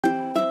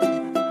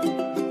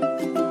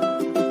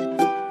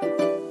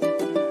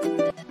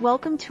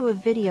Welcome to a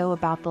video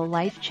about the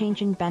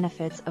life-changing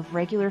benefits of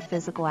regular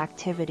physical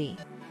activity.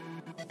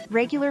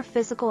 Regular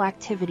physical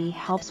activity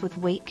helps with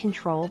weight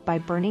control by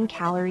burning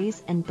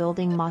calories and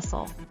building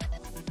muscle.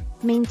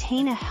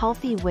 Maintain a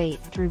healthy weight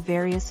through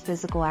various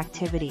physical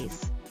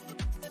activities.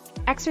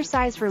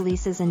 Exercise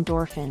releases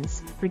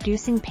endorphins,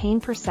 reducing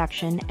pain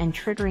perception and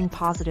triggering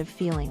positive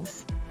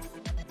feelings.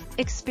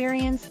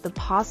 Experience the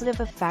positive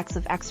effects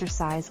of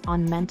exercise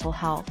on mental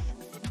health.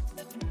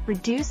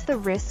 Reduce the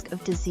risk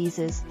of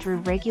diseases through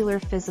regular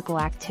physical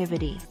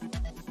activity.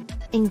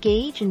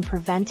 Engage in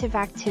preventive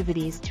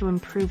activities to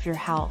improve your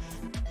health.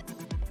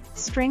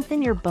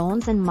 Strengthen your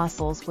bones and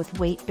muscles with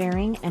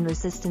weight-bearing and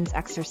resistance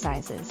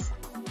exercises.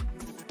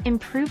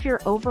 Improve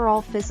your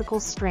overall physical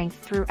strength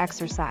through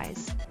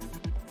exercise.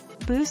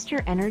 Boost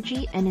your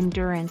energy and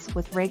endurance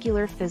with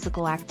regular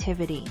physical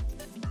activity.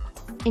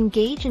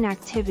 Engage in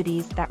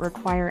activities that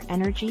require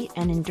energy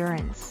and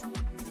endurance.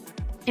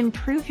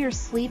 Improve your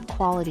sleep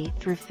quality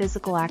through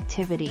physical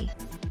activity.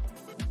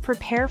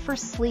 Prepare for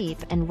sleep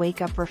and wake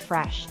up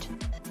refreshed.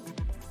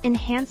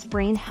 Enhance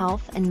brain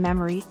health and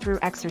memory through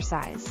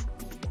exercise.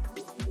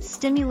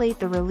 Stimulate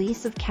the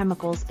release of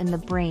chemicals in the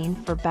brain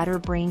for better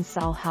brain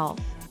cell health.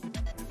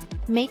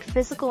 Make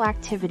physical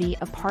activity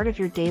a part of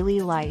your daily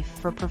life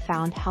for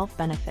profound health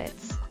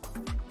benefits.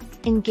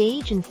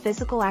 Engage in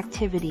physical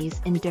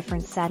activities in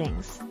different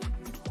settings.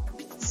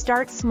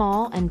 Start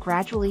small and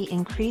gradually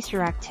increase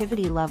your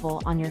activity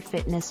level on your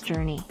fitness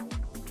journey.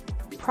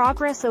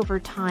 Progress over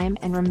time,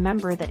 and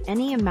remember that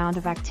any amount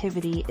of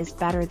activity is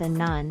better than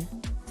none.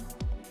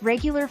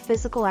 Regular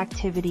physical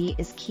activity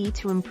is key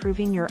to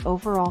improving your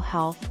overall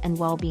health and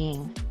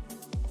well-being.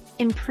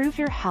 Improve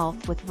your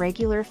health with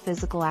regular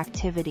physical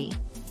activity.